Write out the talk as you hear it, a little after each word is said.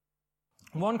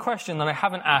One question that I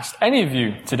haven't asked any of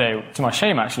you today, to my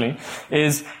shame actually,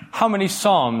 is how many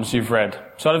Psalms you've read.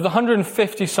 So out of the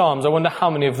 150 Psalms, I wonder how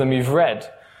many of them you've read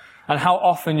and how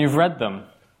often you've read them.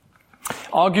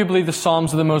 Arguably, the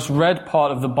Psalms are the most read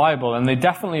part of the Bible, and they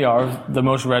definitely are the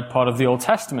most read part of the Old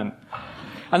Testament.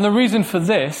 And the reason for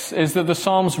this is that the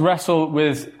Psalms wrestle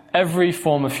with every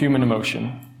form of human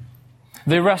emotion.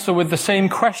 They wrestle with the same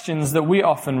questions that we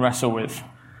often wrestle with.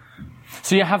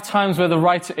 So you have times where the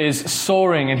writer is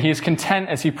soaring and he is content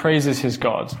as he praises his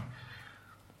God.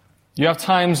 You have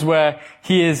times where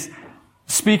he is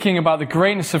speaking about the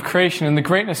greatness of creation and the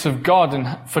greatness of God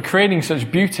and for creating such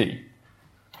beauty.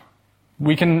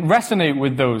 We can resonate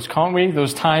with those, can't we?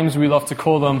 Those times, we love to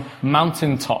call them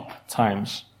mountaintop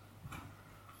times.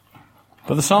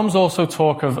 But the Psalms also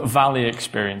talk of valley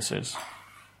experiences.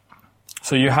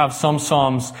 So you have some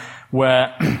Psalms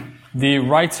where the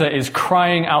writer is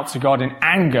crying out to God in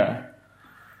anger.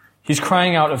 He's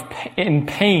crying out in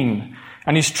pain,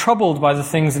 and he's troubled by the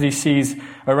things that he sees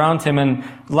around him. And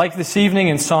like this evening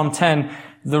in Psalm 10,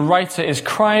 the writer is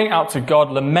crying out to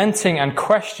God, lamenting and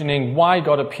questioning why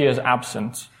God appears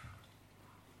absent.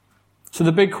 So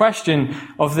the big question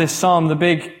of this psalm, the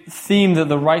big theme that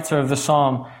the writer of the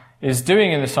psalm is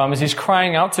doing in the psalm is he's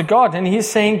crying out to God, and he's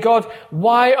saying, God,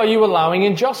 why are you allowing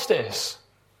injustice?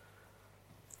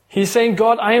 He's saying,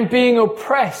 God, I am being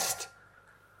oppressed.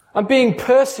 I'm being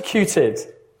persecuted.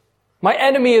 My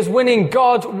enemy is winning.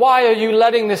 God, why are you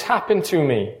letting this happen to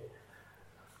me?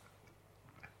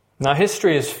 Now,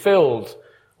 history is filled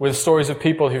with stories of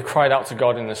people who've cried out to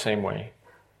God in the same way.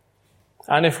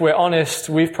 And if we're honest,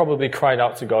 we've probably cried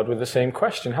out to God with the same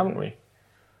question, haven't we?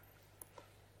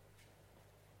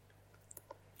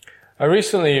 I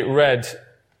recently read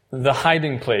The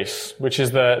Hiding Place, which is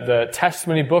the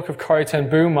testimony book of Corrie ten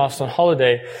Boom whilst on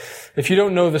holiday. If you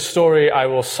don't know the story, I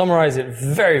will summarize it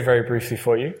very, very briefly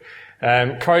for you.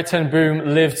 Corrie ten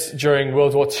Boom lived during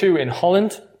World War II in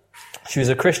Holland. She was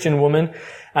a Christian woman,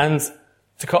 and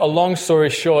to cut a long story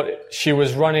short, she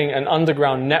was running an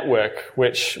underground network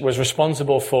which was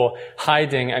responsible for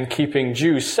hiding and keeping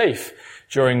Jews safe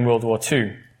during World War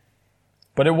II.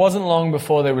 But it wasn't long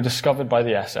before they were discovered by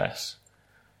the SS.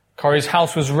 Corrie's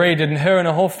house was raided, and her and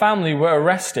her whole family were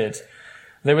arrested.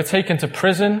 They were taken to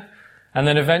prison, and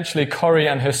then eventually Corrie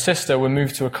and her sister were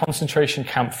moved to a concentration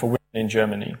camp for women in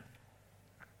Germany.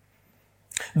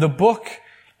 The book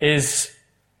is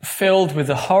filled with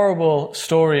the horrible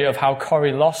story of how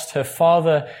Corrie lost her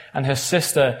father and her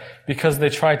sister because they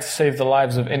tried to save the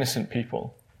lives of innocent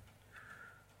people.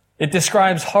 It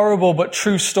describes horrible but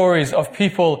true stories of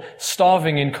people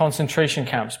starving in concentration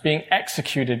camps, being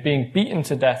executed, being beaten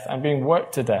to death, and being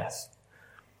worked to death.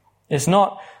 It's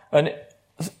not an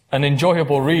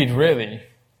enjoyable read, really.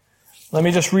 Let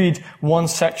me just read one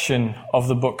section of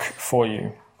the book for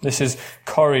you. This is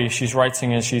Corrie. She's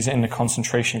writing as she's in the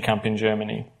concentration camp in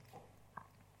Germany.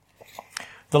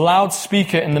 The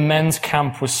loudspeaker in the men's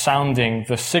camp was sounding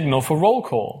the signal for roll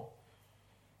call.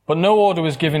 But no order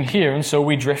was given here, and so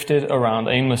we drifted around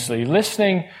aimlessly,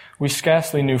 listening we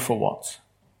scarcely knew for what.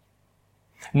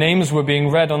 Names were being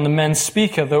read on the men's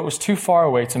speaker, though it was too far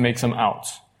away to make them out.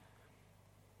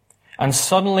 And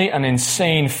suddenly an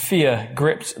insane fear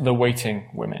gripped the waiting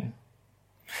women.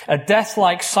 A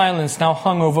death-like silence now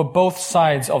hung over both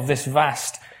sides of this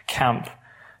vast camp.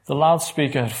 The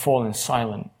loudspeaker had fallen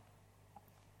silent.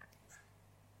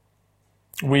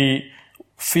 We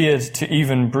feared to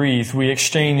even breathe. We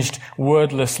exchanged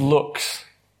wordless looks.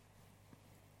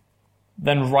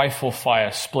 Then rifle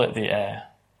fire split the air.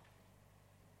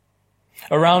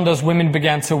 Around us, women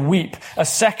began to weep. A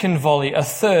second volley, a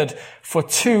third. For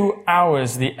 2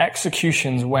 hours, the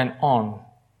executions went on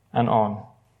and on.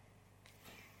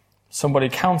 Somebody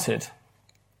counted.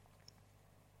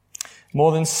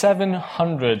 More than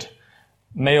 700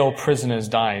 male prisoners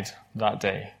died that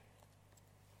day.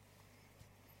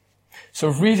 So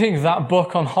reading that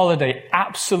book on holiday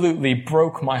absolutely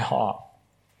broke my heart.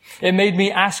 It made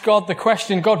me ask God the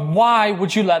question, God, why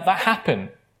would you let that happen?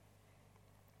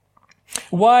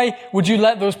 Why would you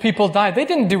let those people die? They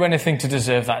didn't do anything to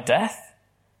deserve that death.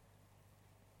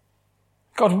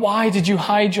 God, why did you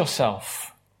hide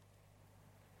yourself?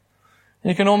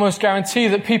 You can almost guarantee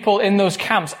that people in those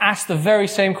camps asked the very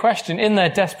same question. In their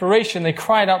desperation, they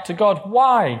cried out to God,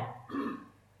 why?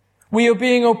 We are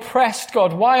being oppressed,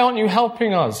 God. Why aren't you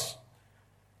helping us?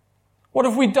 What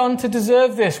have we done to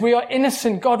deserve this? We are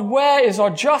innocent. God, where is our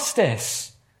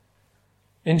justice?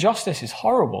 Injustice is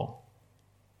horrible.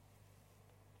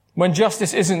 When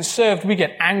justice isn't served, we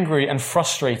get angry and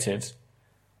frustrated.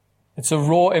 It's a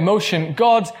raw emotion.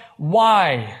 God,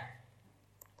 why?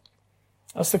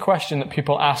 That's the question that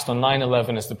people asked on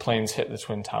 9/11 as the planes hit the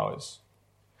Twin Towers.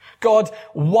 God,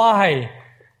 why?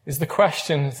 Is the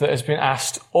question that has been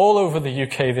asked all over the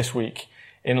UK this week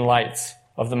in light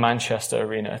of the Manchester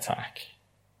Arena attack.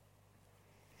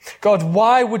 God,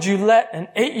 why would you let an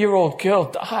 8-year-old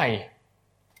girl die?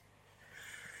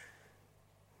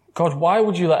 God, why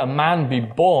would you let a man be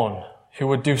born who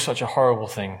would do such a horrible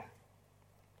thing?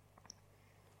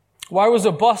 Why was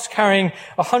a bus carrying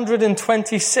Syrian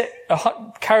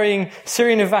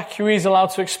evacuees allowed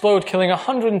to explode, killing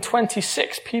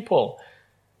 126 people,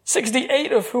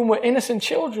 68 of whom were innocent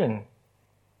children?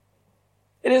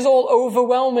 It is all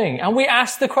overwhelming. And we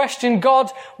ask the question, God,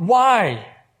 why?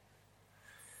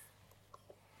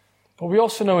 But we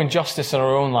also know injustice in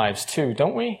our own lives too,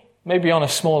 don't we? Maybe on a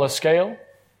smaller scale.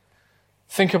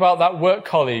 Think about that work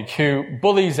colleague who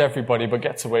bullies everybody but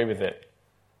gets away with it.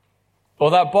 Or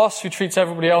that boss who treats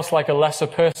everybody else like a lesser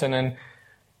person and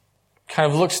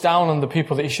kind of looks down on the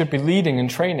people that he should be leading and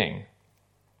training.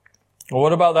 Or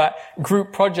what about that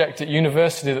group project at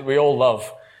university that we all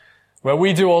love, where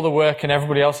we do all the work and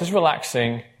everybody else is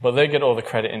relaxing, but they get all the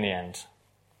credit in the end?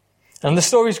 And the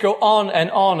stories go on and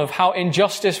on of how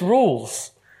injustice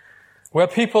rules, where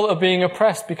people are being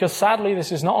oppressed, because sadly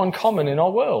this is not uncommon in our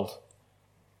world.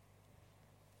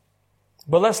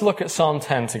 But let's look at Psalm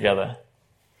 10 together.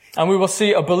 And we will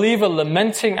see a believer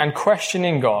lamenting and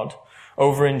questioning God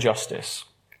over injustice.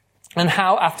 And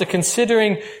how, after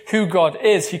considering who God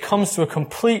is, he comes to a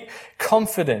complete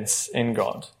confidence in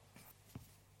God.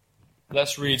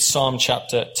 Let's read Psalm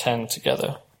chapter 10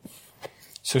 together.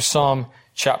 So Psalm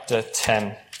chapter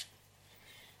 10.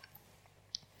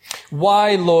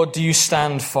 Why, Lord, do you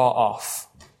stand far off?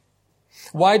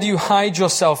 Why do you hide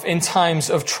yourself in times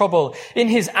of trouble? In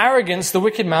his arrogance, the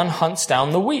wicked man hunts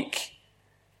down the weak,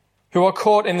 who are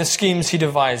caught in the schemes he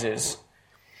devises.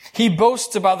 He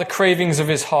boasts about the cravings of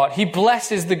his heart. He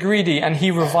blesses the greedy and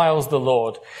he reviles the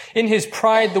Lord. In his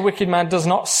pride, the wicked man does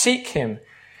not seek him.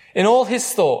 In all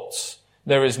his thoughts,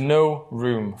 there is no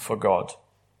room for God.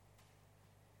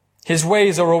 His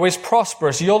ways are always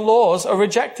prosperous. Your laws are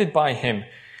rejected by him.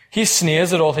 He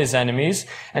sneers at all his enemies,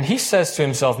 and he says to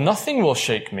himself, nothing will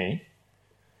shake me.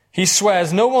 He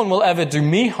swears, no one will ever do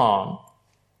me harm.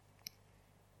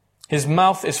 His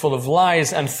mouth is full of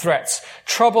lies and threats.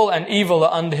 Trouble and evil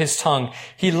are under his tongue.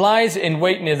 He lies in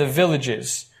wait near the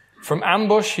villages. From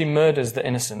ambush he murders the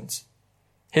innocent.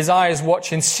 His eyes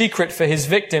watch in secret for his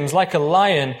victims. Like a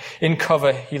lion in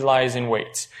cover, he lies in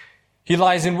wait. He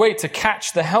lies in wait to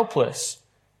catch the helpless.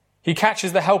 He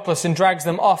catches the helpless and drags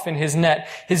them off in his net.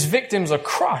 His victims are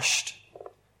crushed.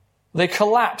 They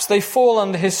collapse. They fall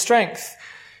under his strength.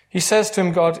 He says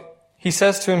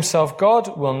to himself,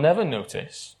 God will never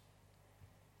notice.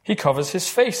 He covers his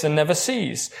face and never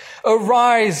sees.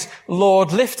 Arise,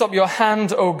 Lord, lift up your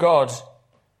hand, O God.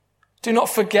 Do not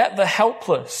forget the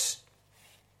helpless.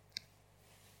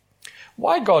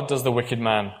 Why does the wicked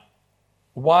man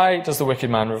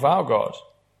revile God?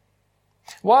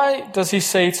 Why does he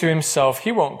say to himself,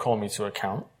 he won't call me to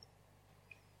account?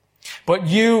 But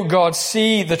you, God,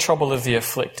 see the trouble of the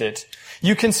afflicted.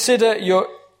 You consider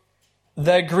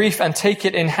their grief and take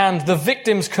it in hand. The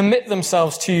victims commit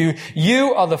themselves to you.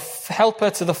 You are the helper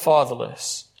to the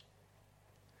fatherless.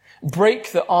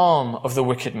 Break the arm of the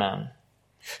wicked man.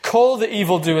 Call the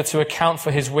evildoer to account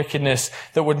for his wickedness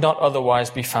that would not otherwise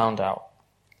be found out.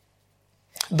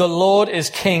 The Lord is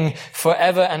king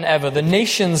forever and ever. The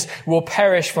nations will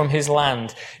perish from his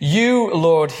land. You,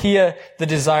 Lord, hear the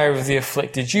desire of the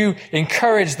afflicted. You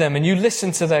encourage them and you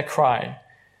listen to their cry,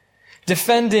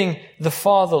 defending the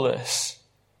fatherless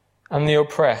and the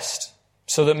oppressed,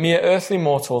 so that mere earthly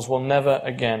mortals will never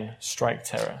again strike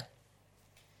terror.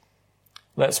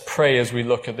 Let's pray as we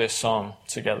look at this psalm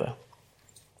together.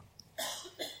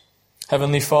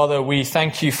 Heavenly Father, we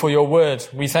thank you for your word.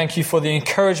 We thank you for the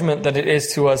encouragement that it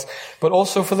is to us, but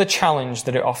also for the challenge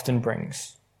that it often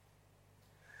brings.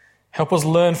 Help us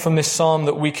learn from this psalm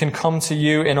that we can come to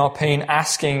you in our pain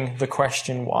asking the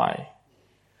question why.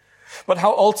 But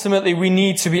how ultimately we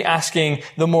need to be asking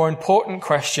the more important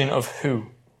question of who.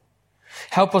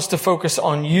 Help us to focus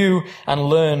on you and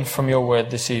learn from your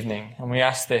word this evening. And we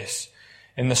ask this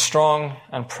in the strong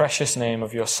and precious name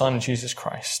of your Son, Jesus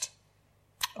Christ.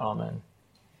 Amen.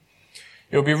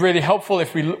 It will be really helpful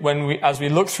as we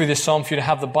look through this psalm for you to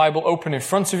have the Bible open in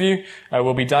front of you.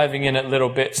 We'll be diving in at little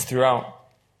bits throughout.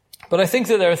 But I think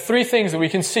that there are three things that we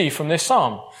can see from this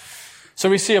psalm. So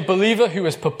we see a believer who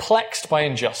is perplexed by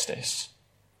injustice.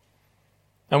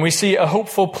 And we see a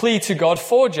hopeful plea to God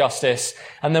for justice.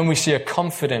 And then we see a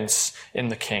confidence in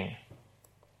the King.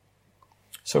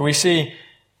 So we see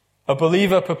a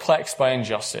believer perplexed by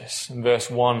injustice, in verse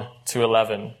 1 to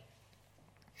 11.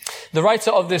 The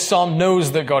writer of this psalm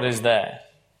knows that God is there,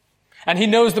 and he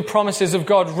knows the promises of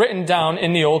God written down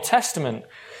in the Old Testament.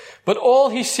 But all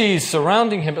he sees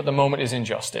surrounding him at the moment is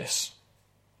injustice.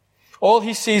 All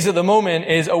he sees at the moment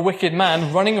is a wicked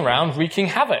man running around wreaking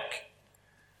havoc.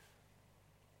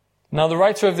 Now, the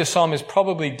writer of this psalm is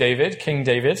probably David, King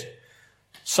David.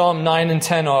 Psalm 9 and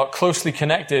 10 are closely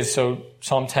connected, so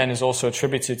Psalm 10 is also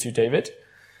attributed to David.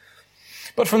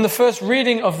 But from the first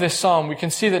reading of this psalm, we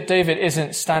can see that David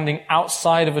isn't standing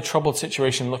outside of a troubled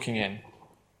situation looking in.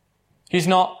 He's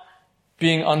not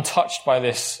being untouched by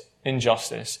this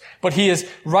injustice, but he is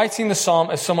writing the psalm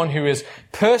as someone who is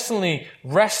personally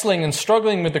wrestling and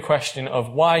struggling with the question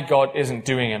of why God isn't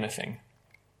doing anything.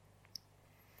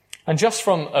 And just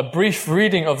from a brief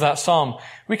reading of that psalm,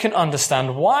 we can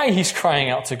understand why he's crying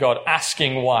out to God,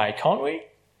 asking why, can't we?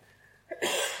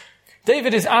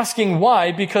 David is asking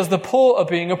why because the poor are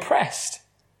being oppressed.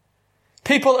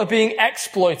 People are being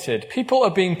exploited. People are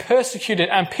being persecuted,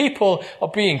 and people are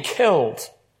being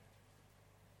killed.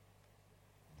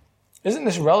 Isn't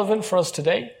this relevant for us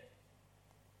today?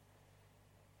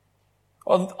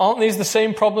 Aren't these the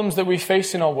same problems that we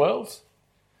face in our world?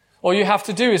 All you have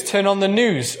to do is turn on the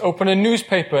news, open a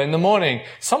newspaper in the morning.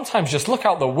 Sometimes just look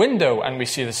out the window and we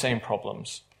see the same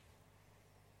problems.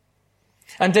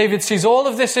 And David sees all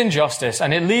of this injustice,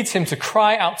 and it leads him to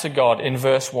cry out to God in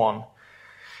verse 1.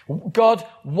 God,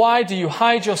 why do you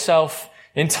hide yourself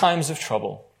in times of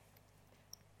trouble?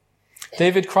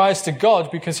 David cries to God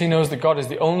because he knows that God is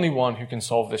the only one who can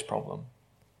solve this problem.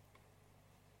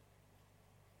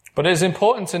 But it is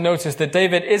important to notice that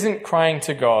David isn't crying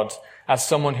to God as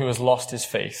someone who has lost his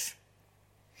faith.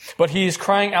 But he is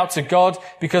crying out to God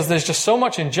because there's just so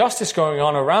much injustice going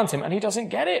on around him and he doesn't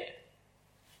get it.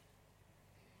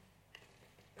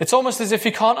 It's almost as if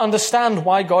he can't understand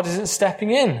why God isn't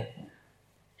stepping in.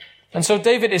 And so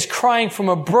David is crying from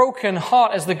a broken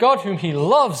heart as the God whom he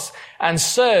loves and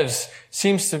serves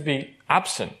seems to be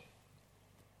absent.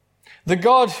 The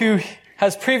God who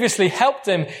has previously helped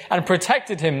him and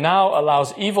protected him now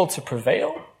allows evil to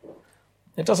prevail.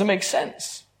 It doesn't make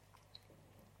sense.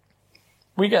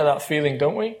 We get that feeling,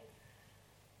 don't we?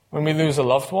 When we lose a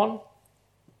loved one.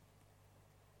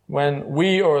 When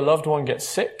we or a loved one gets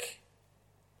sick.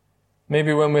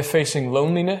 Maybe when we're facing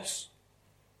loneliness.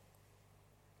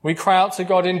 We cry out to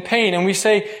God in pain and we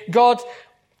say, God,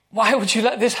 why would you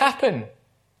let this happen?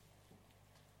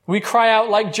 We cry out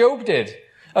like Job did,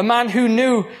 a man who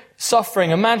knew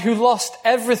suffering, a man who lost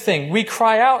everything. We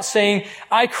cry out saying,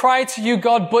 I cry to you,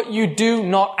 God, but you do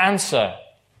not answer.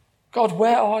 God,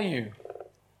 where are you?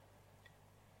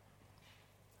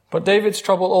 But David's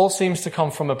trouble all seems to come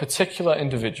from a particular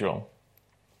individual.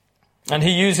 And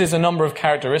he uses a number of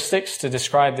characteristics to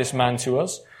describe this man to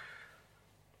us.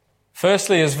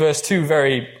 Firstly, as verse 2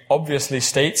 very obviously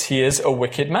states, he is a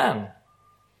wicked man.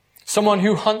 Someone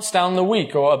who hunts down the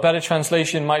weak, or a better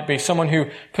translation might be someone who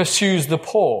pursues the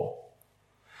poor.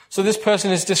 So this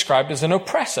person is described as an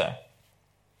oppressor.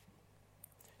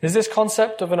 Is this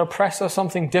concept of an oppressor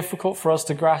something difficult for us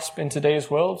to grasp in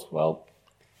today's world? Well,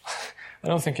 I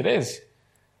don't think it is.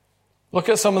 Look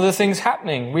at some of the things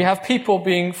happening. We have people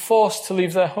being forced to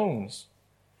leave their homes.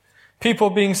 People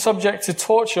being subject to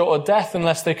torture or death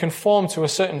unless they conform to a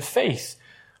certain faith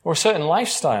or a certain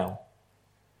lifestyle.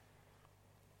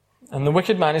 And the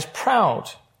wicked man is proud.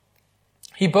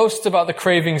 He boasts about the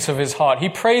cravings of his heart. He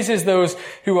praises those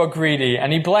who are greedy,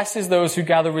 and he blesses those who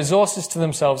gather resources to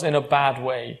themselves in a bad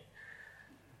way.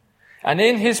 And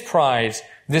in his pride,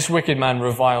 this wicked man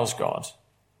reviles God.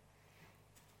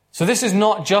 So this is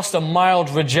not just a mild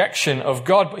rejection of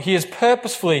God, but he is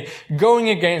purposefully going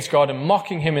against God and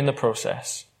mocking him in the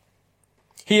process.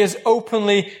 He is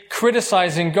openly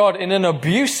criticizing God in an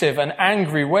abusive and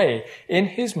angry way. In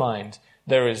his mind,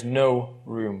 there is no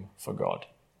room for God.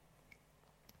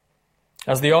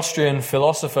 As the Austrian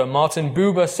philosopher Martin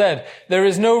Buber said, there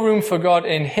is no room for God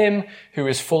in him who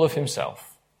is full of himself.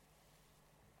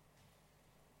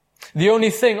 The only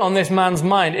thing on this man's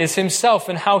mind is himself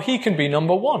and how he can be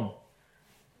number one.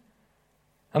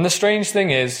 And the strange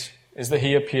thing is that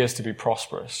he appears to be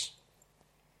prosperous.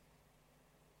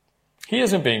 He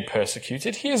isn't being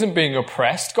persecuted. He isn't being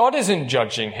oppressed. God isn't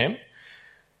judging him.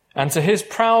 And to his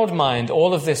proud mind,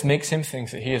 all of this makes him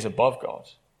think that he is above God.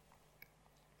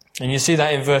 And you see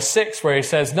that in verse 6 where he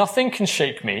says, nothing can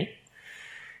shake me.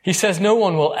 He says, no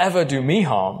one will ever do me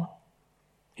harm.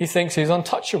 He thinks he's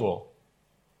untouchable.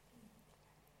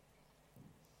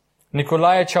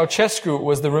 Nicolae Ceausescu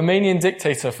was the Romanian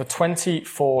dictator for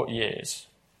 24 years.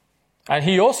 And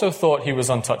he also thought he was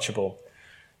untouchable.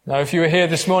 Now, if you were here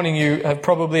this morning, you have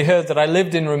probably heard that I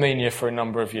lived in Romania for a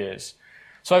number of years.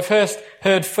 So I've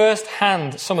heard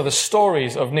firsthand some of the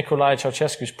stories of Nicolae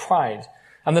Ceausescu's pride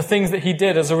and the things that he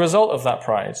did as a result of that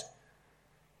pride.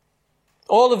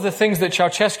 All of the things that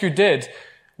Ceausescu did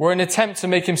were an attempt to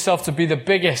make himself to be the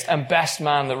biggest and best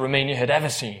man that Romania had ever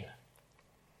seen.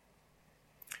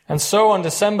 And so on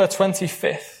December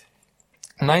 25th,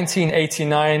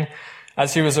 1989,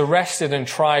 as he was arrested and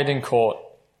tried in court,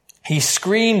 he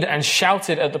screamed and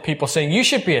shouted at the people saying, "You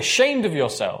should be ashamed of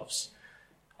yourselves.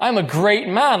 I'm a great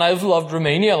man. I've loved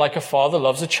Romania like a father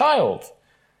loves a child."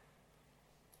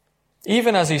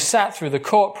 Even as he sat through the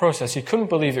court process, he couldn't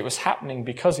believe it was happening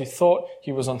because he thought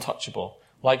he was untouchable,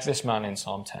 like this man in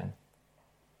Psalm 10.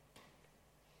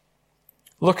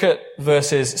 Look at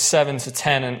verses 7 to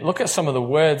 10 and look at some of the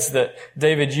words that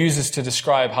David uses to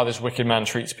describe how this wicked man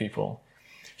treats people.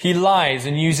 He lies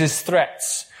and uses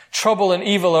threats. Trouble and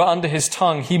evil are under his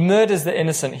tongue. He murders the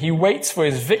innocent. He waits for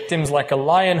his victims like a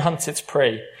lion hunts its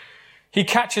prey. He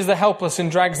catches the helpless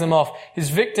and drags them off.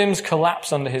 His victims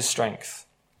collapse under his strength.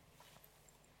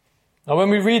 Now, when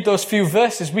we read those few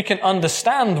verses, we can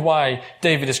understand why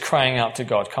David is crying out to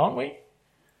God, can't we?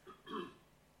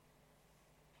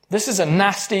 This is a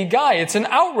nasty guy. It's an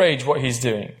outrage what he's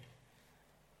doing.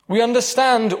 We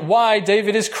understand why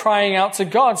David is crying out to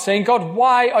God, saying, "God,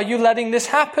 why are you letting this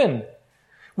happen?"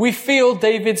 We feel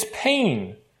David's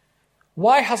pain.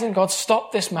 Why hasn't God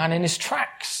stopped this man in his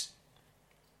tracks?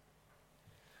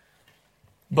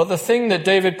 But the thing that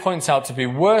David points out to be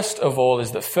worst of all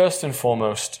is that first and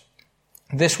foremost,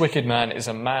 this wicked man is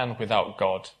a man without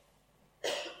God.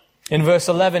 In verse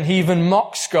 11, he even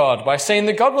mocks God by saying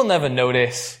that God will never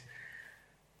notice.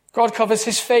 God covers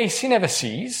his face. He never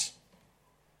sees.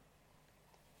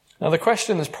 Now, the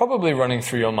question that's probably running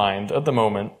through your mind at the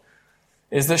moment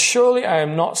is that surely I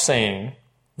am not saying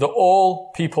that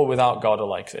all people without God are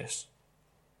like this.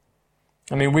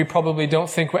 I mean, we probably don't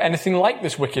think we're anything like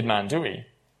this wicked man, do we?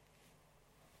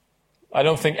 I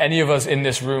don't think any of us in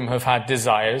this room have had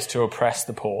desires to oppress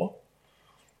the poor.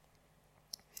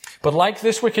 But like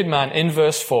this wicked man in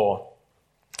verse 4,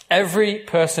 every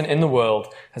person in the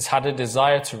world has had a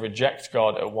desire to reject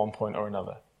God at one point or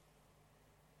another.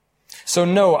 So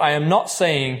no, I am not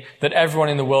saying that everyone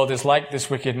in the world is like this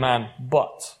wicked man,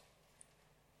 but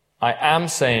I am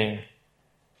saying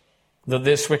that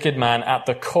this wicked man at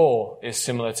the core is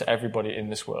similar to everybody in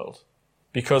this world,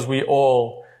 because we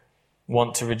all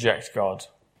want to reject God.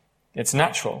 It's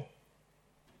natural.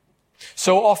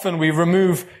 So often we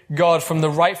remove God from the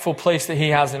rightful place that he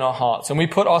has in our hearts, and we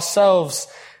put ourselves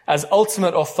as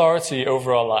ultimate authority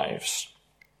over our lives.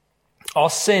 Our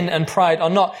sin and pride are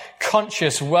not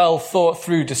conscious, well thought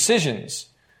through decisions.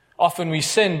 Often we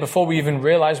sin before we even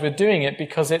realize we're doing it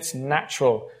because it's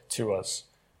natural to us.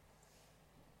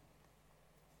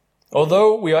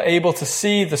 Although we are able to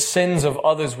see the sins of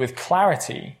others with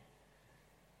clarity,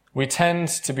 we tend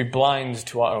to be blind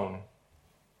to our own.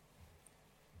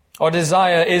 Our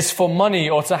desire is for money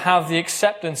or to have the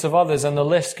acceptance of others, and the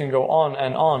list can go on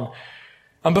and on.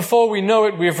 And before we know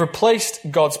it, we have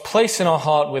replaced God's place in our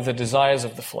heart with the desires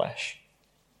of the flesh.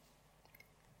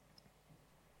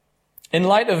 In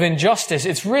light of injustice,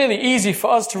 it's really easy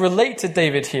for us to relate to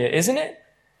David here, isn't it?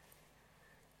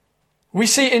 We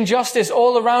see injustice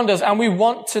all around us, and we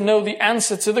want to know the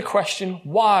answer to the question,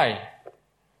 why?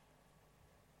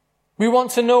 We want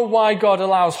to know why God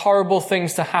allows horrible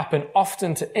things to happen,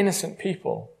 often to innocent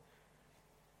people.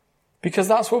 Because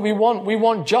that's what we want. We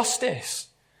want justice.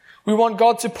 We want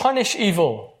God to punish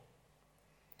evil.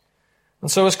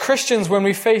 And so as Christians, when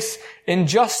we face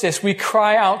injustice, we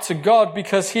cry out to God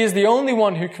because he is the only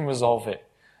one who can resolve it.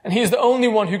 And he is the only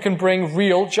one who can bring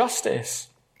real justice.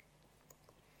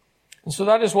 And so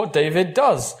that is what David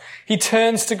does. He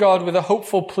turns to God with a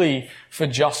hopeful plea for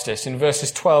justice in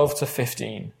verses 12 to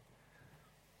 15.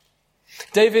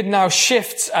 David now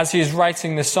shifts as he is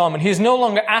writing this psalm, and he is no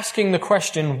longer asking the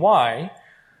question why,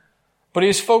 but he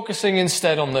is focusing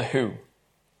instead on the who.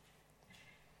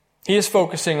 He is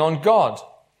focusing on God.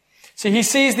 See, he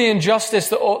sees the injustice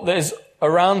that is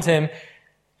around him,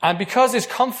 and because his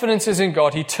confidence is in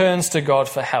God, he turns to God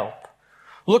for help.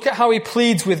 Look at how he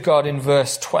pleads with God in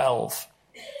verse 12.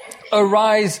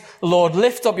 Arise, Lord,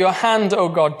 lift up your hand, O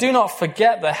God. Do not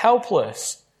forget the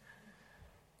helpless.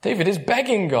 David is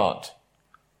begging God.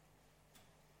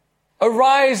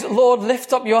 Arise, Lord,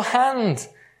 lift up your hand.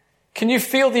 Can you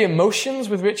feel the emotions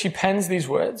with which he pens these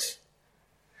words?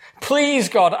 Please,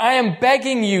 God, I am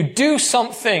begging you, do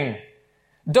something.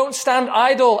 Don't stand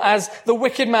idle as the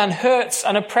wicked man hurts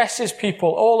and oppresses people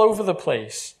all over the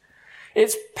place.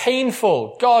 It's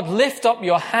painful. God, lift up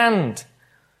your hand.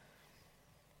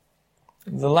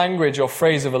 The language or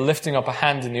phrase of a lifting up a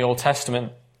hand in the Old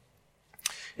Testament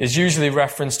is usually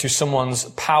reference to someone's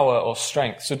power or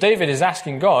strength. So David is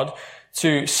asking God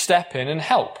to step in and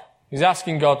help. He's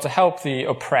asking God to help the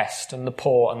oppressed and the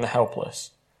poor and the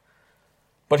helpless.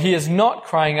 But he is not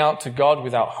crying out to God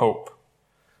without hope.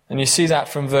 And you see that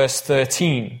from verse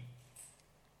 13.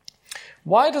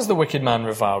 Why does the wicked man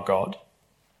revile God?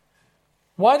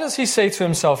 Why does he say to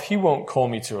himself, he won't call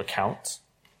me to account?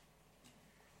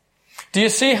 Do you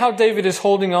see how David is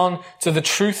holding on to the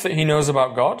truth that he knows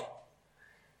about God?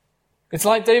 It's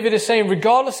like David is saying,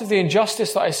 regardless of the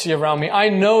injustice that I see around me, I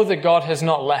know that God has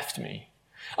not left me.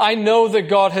 I know that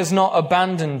God has not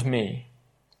abandoned me.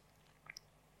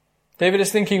 David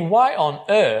is thinking, why on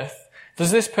earth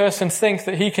does this person think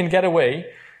that he can get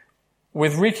away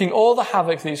with wreaking all the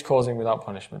havoc that he's causing without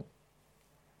punishment?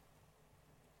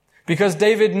 Because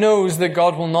David knows that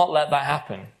God will not let that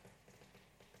happen.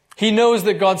 He knows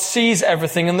that God sees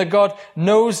everything and that God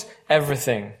knows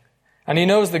everything. And he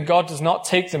knows that God does not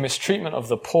take the mistreatment of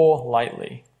the poor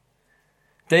lightly.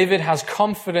 David has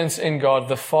confidence in God,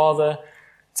 the Father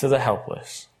to the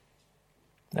helpless,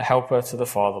 the helper to the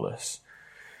fatherless.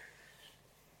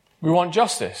 We want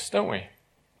justice, don't we?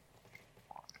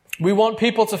 We want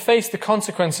people to face the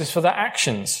consequences for their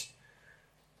actions.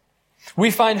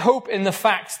 We find hope in the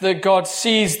fact that God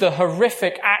sees the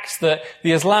horrific acts that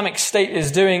the Islamic State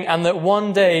is doing, and that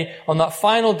one day, on that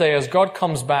final day, as God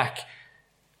comes back,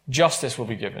 justice will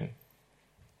be given.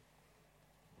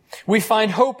 We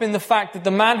find hope in the fact that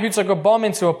the man who took a bomb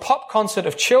into a pop concert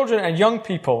of children and young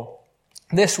people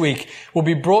this week will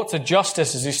be brought to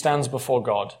justice as he stands before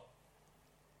God.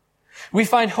 We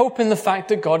find hope in the fact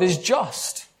that God is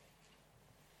just.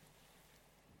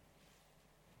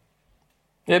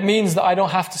 It means that I don't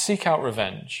have to seek out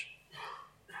revenge.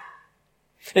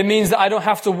 It means that I don't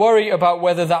have to worry about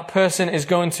whether that person is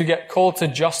going to get called to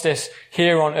justice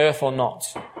here on earth or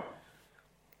not.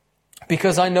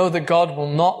 Because I know that God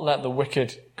will not let the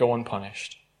wicked go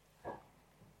unpunished.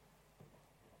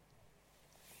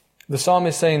 The psalm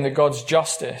is saying that God is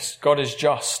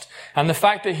just. And the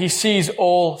fact that he sees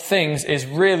all things is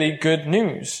really good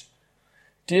news.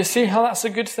 Do you see how that's a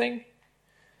good thing?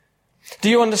 Do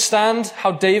you understand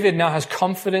how David now has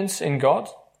confidence in God?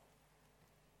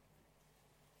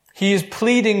 He is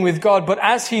pleading with God, but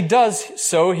as he does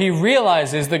so, he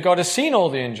realizes that God has seen all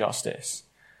the injustice.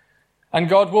 And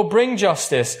God will bring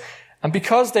justice. And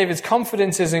because David's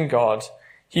confidence is in God,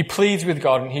 he pleads with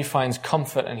God and he finds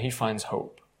comfort and he finds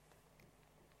hope.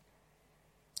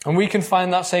 And we can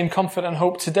find that same comfort and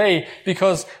hope today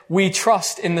because we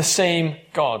trust in the same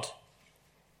God.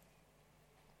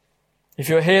 If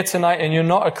you're here tonight and you're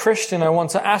not a Christian, I want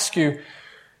to ask you,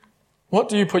 what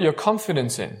do you put your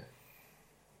confidence in?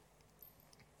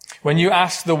 When you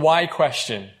ask the why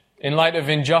question, in light of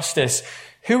injustice,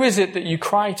 who is it that you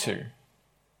cry to?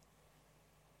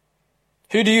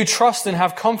 Who do you trust and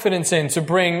have confidence in to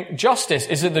bring justice?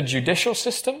 Is it the judicial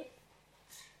system?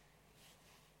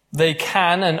 They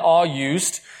can and are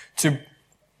used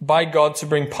by God to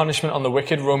bring punishment on the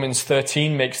wicked. Romans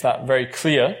 13 makes that very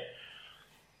clear.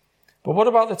 But what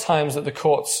about the times that the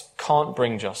courts can't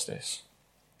bring justice?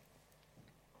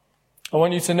 I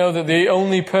want you to know that the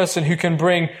only person who can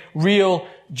bring real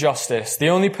justice, the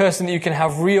only person that you can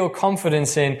have real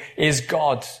confidence in is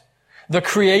God, the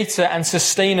creator and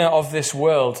sustainer of this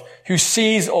world, who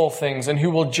sees all things and who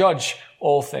will judge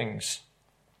all things.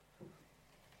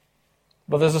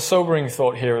 But there's a sobering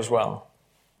thought here as well.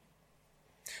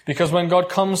 Because when God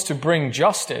comes to bring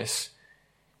justice,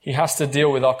 he has to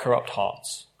deal with our corrupt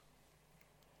hearts.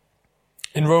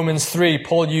 In Romans 3,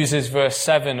 Paul uses verse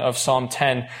 7 of Psalm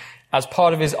 10 as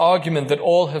part of his argument that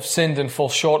all have sinned and fall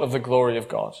short of the glory of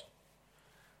God.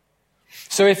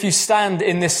 So if you stand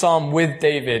in this psalm with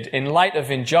David in light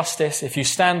of injustice, if you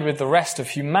stand with the rest of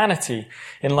humanity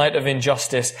in light of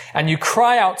injustice, and you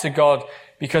cry out to God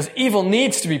because evil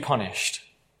needs to be punished,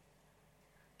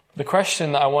 the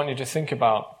question that I want you to think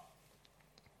about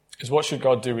is, what should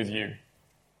God do with you?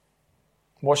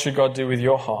 What should God do with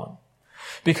your heart?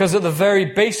 Because at the very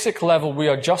basic level, we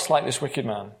are just like this wicked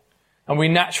man, and we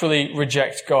naturally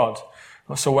reject God.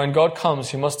 So when God comes,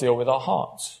 he must deal with our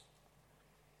hearts.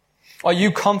 Are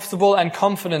you comfortable and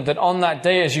confident that on that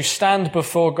day, as you stand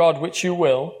before God, which you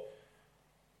will,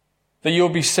 that you'll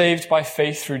be saved by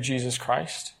faith through Jesus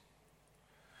Christ?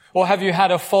 Or have you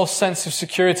had a false sense of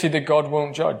security that God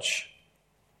won't judge?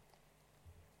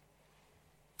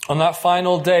 On that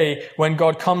final day, when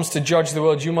God comes to judge the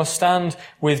world, you must stand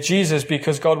with Jesus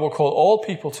because God will call all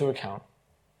people to account.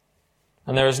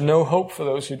 And there is no hope for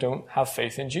those who don't have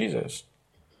faith in Jesus.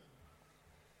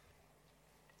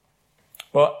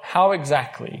 But how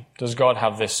exactly does God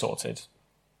have this sorted?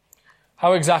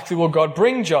 How exactly will God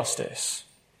bring justice?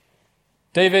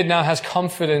 David now has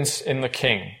confidence in the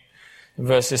king. In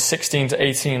verses 16 to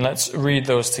 18, let's read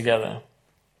those together.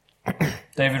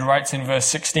 David writes in verse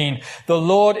 16, "The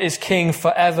Lord is king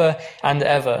forever and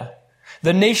ever.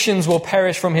 The nations will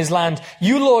perish from his land.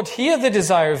 You, Lord, hear the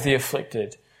desire of the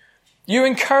afflicted. You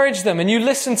encourage them and you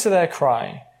listen to their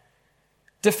cry,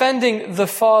 defending the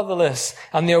fatherless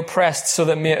and the oppressed so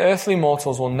that mere earthly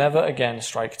mortals will never again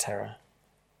strike terror."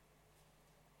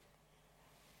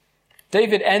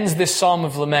 David ends this psalm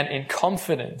of lament in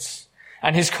confidence,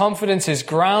 and his confidence is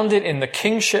grounded in the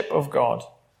kingship of God.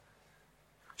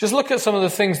 Just look at some of the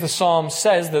things the psalm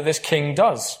says that this king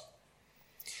does.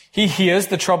 He hears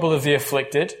the trouble of the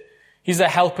afflicted. He's a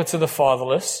helper to the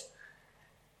fatherless.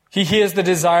 He hears the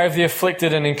desire of the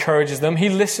afflicted and encourages them. He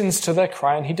listens to their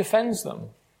cry and he defends them.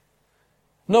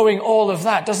 Knowing all of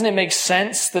that, doesn't it make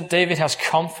sense that David has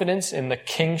confidence in the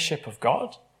kingship of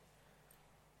God?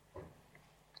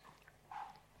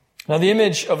 Now, the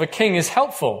image of a king is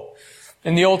helpful.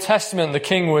 In the Old Testament, the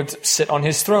king would sit on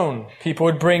his throne. People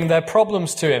would bring their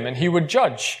problems to him and he would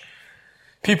judge.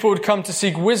 People would come to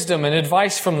seek wisdom and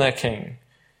advice from their king.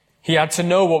 He had to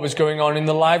know what was going on in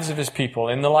the lives of his people,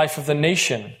 in the life of the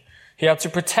nation. He had to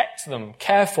protect them,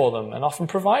 care for them, and often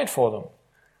provide for them.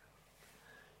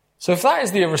 So if that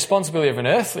is the responsibility of an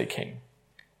earthly king,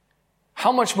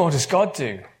 how much more does God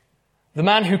do? The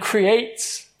man who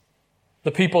creates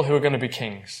the people who are going to be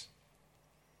kings.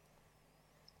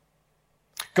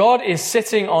 God is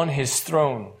sitting on his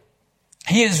throne.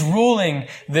 He is ruling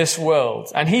this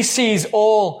world, and he sees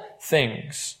all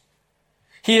things.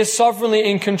 He is sovereignly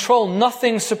in control.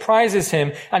 Nothing surprises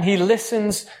him, and he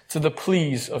listens to the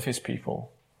pleas of his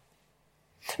people.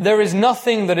 There is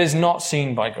nothing that is not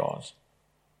seen by God.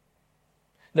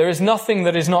 There is nothing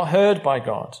that is not heard by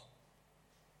God.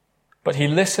 But he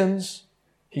listens,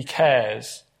 he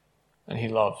cares, and he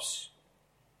loves.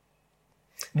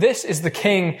 This is the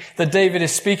king that David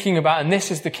is speaking about, and this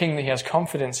is the king that he has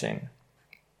confidence in.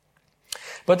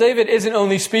 But David isn't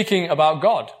only speaking about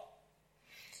God.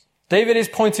 David is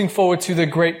pointing forward to the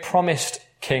great promised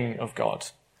king of God.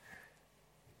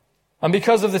 And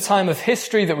because of the time of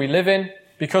history that we live in,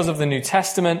 because of the New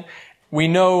Testament, we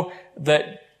know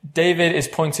that David is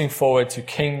pointing forward to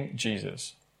King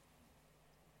Jesus.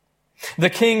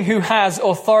 The king who has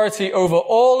authority over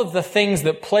all of the things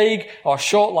that plague our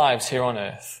short lives here on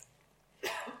earth.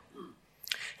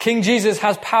 King Jesus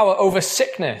has power over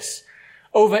sickness,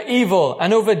 over evil,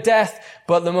 and over death.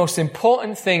 But the most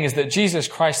important thing is that Jesus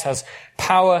Christ has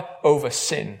power over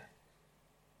sin.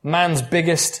 Man's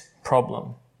biggest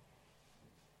problem.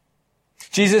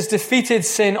 Jesus defeated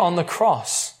sin on the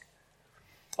cross.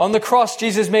 On the cross,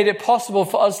 Jesus made it possible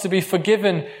for us to be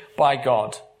forgiven by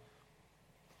God.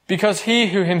 Because he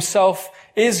who himself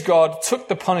is God took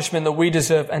the punishment that we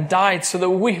deserve and died so that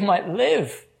we might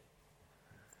live.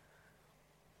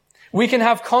 We can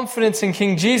have confidence in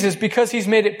King Jesus because he's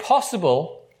made it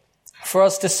possible for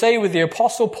us to say with the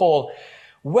Apostle Paul,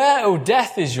 "Where, O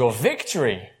death, is your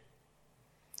victory?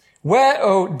 Where,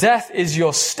 O death, is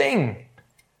your sting?"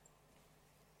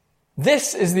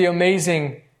 This is the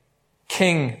amazing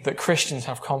king that Christians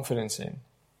have confidence in.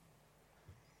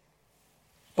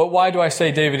 But why do I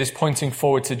say David is pointing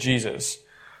forward to Jesus?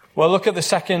 Well, look at the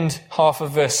second half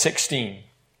of verse 16.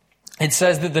 It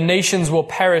says that the nations will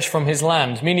perish from his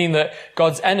land, meaning that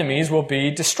God's enemies will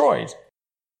be destroyed.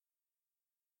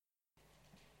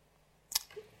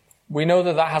 We know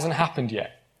that that hasn't happened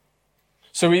yet.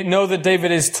 So we know that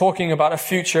David is talking about a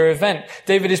future event.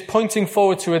 David is pointing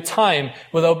forward to a time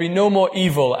where there'll be no more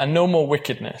evil and no more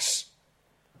wickedness.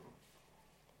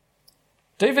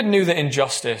 David knew that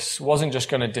injustice wasn't just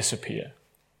going to disappear.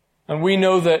 And we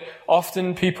know that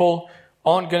often people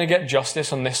aren't going to get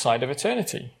justice on this side of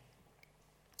eternity.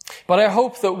 But I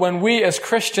hope that when we as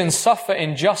Christians suffer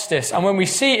injustice and when we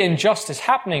see injustice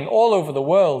happening all over the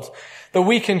world, that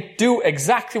we can do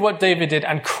exactly what David did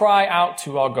and cry out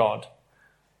to our God.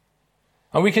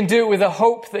 And we can do it with a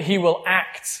hope that he will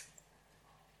act.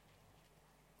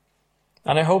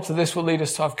 And I hope that this will lead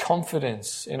us to have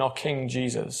confidence in our King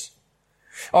Jesus.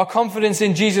 Our confidence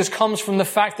in Jesus comes from the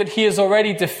fact that he has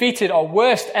already defeated our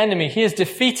worst enemy. He has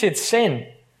defeated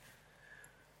sin.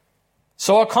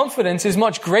 So our confidence is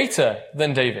much greater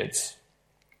than David's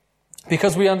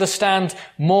because we understand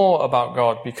more about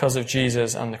God because of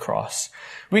Jesus and the cross.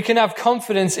 We can have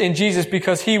confidence in Jesus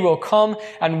because he will come,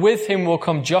 and with him will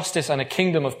come justice and a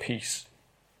kingdom of peace.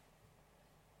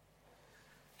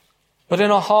 But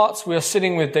in our hearts, we are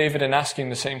sitting with David and asking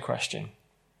the same question.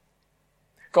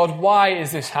 God, why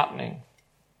is this happening?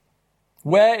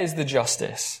 Where is the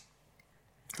justice?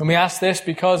 And we ask this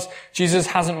because Jesus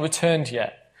hasn't returned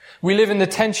yet. We live in the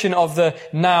tension of the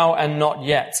now and not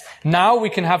yet. Now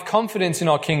we can have confidence in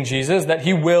our King Jesus that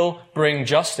he will bring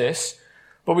justice,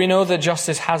 but we know that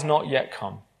justice has not yet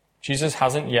come. Jesus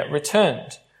hasn't yet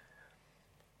returned.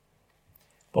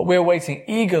 But we're waiting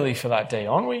eagerly for that day,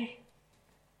 aren't we?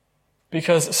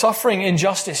 Because suffering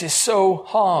injustice is so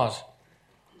hard.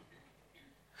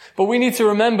 But we need to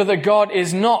remember that God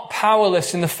is not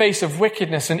powerless in the face of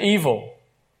wickedness and evil.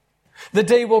 The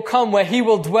day will come where he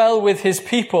will dwell with his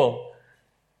people,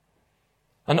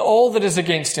 and all that is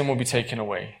against him will be taken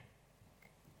away.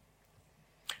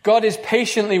 God is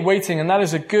patiently waiting, and that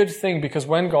is a good thing, because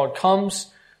when God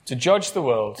comes to judge the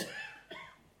world,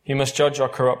 he must judge our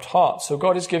corrupt hearts. So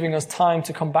God is giving us time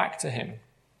to come back to him.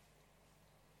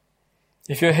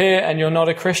 If you're here and you're not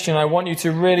a Christian, I want you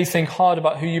to really think hard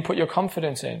about who you put your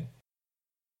confidence in.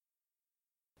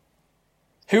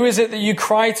 Who is it that you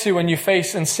cry to when you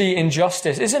face and see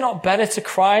injustice? Is it not better to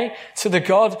cry to the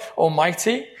God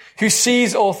Almighty, who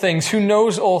sees all things, who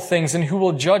knows all things, and who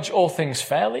will judge all things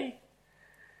fairly?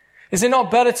 Is it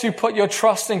not better to put your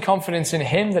trust and confidence in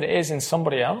him than it is in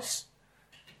somebody else?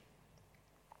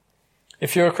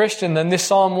 If you're a Christian, then this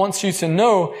psalm wants you to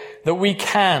know that we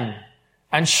can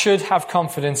and should have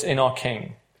confidence in our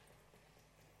King.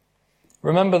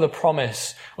 Remember the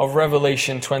promise of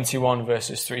Revelation 21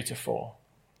 verses 3-4.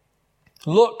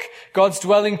 Look, God's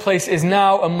dwelling place is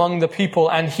now among the people,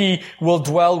 and he will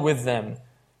dwell with them.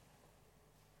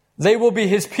 They will be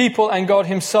his people, and God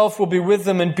himself will be with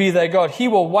them and be their God. He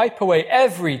will wipe away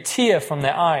every tear from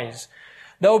their eyes.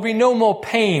 There will be no more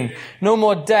pain, no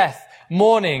more death,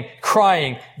 mourning,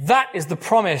 crying. That is the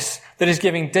promise that is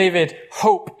giving David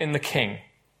hope in the King.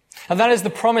 And that is the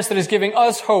promise that is giving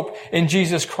us hope in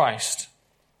Jesus Christ.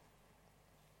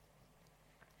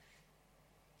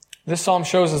 This psalm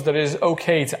shows us that it is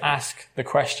okay to ask the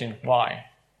question, why?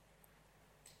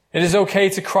 It is okay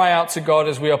to cry out to God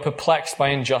as we are perplexed by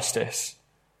injustice.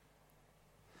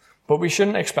 But we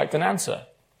shouldn't expect an answer.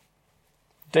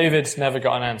 David never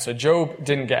got an answer. Job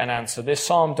didn't get an answer. This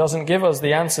psalm doesn't give us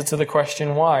the answer to the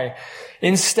question why.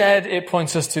 Instead, it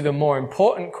points us to the more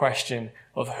important question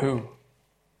of who.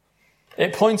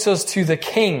 It points us to the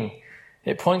King.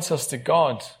 It points us to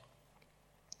God.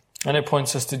 And it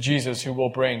points us to Jesus, who will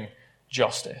bring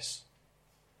justice.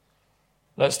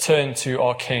 Let's turn to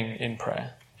our King in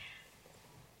prayer.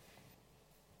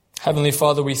 Heavenly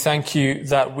Father, we thank you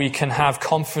that we can have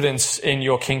confidence in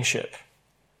your kingship.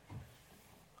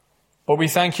 But we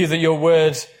thank you that your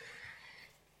word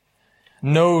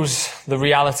knows the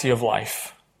reality of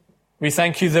life. We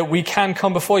thank you that we can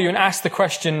come before you and ask the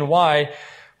question why.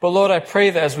 But Lord, I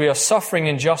pray that as we are suffering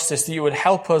injustice, that you would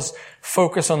help us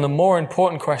focus on the more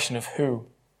important question of who.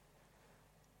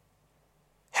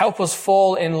 Help us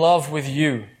fall in love with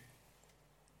you.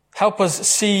 Help us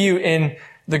see you in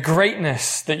the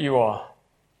greatness that you are.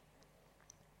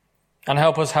 And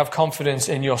help us have confidence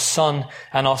in your Son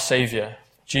and our Savior,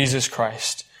 Jesus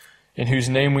Christ, in whose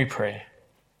name we pray.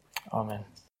 Amen.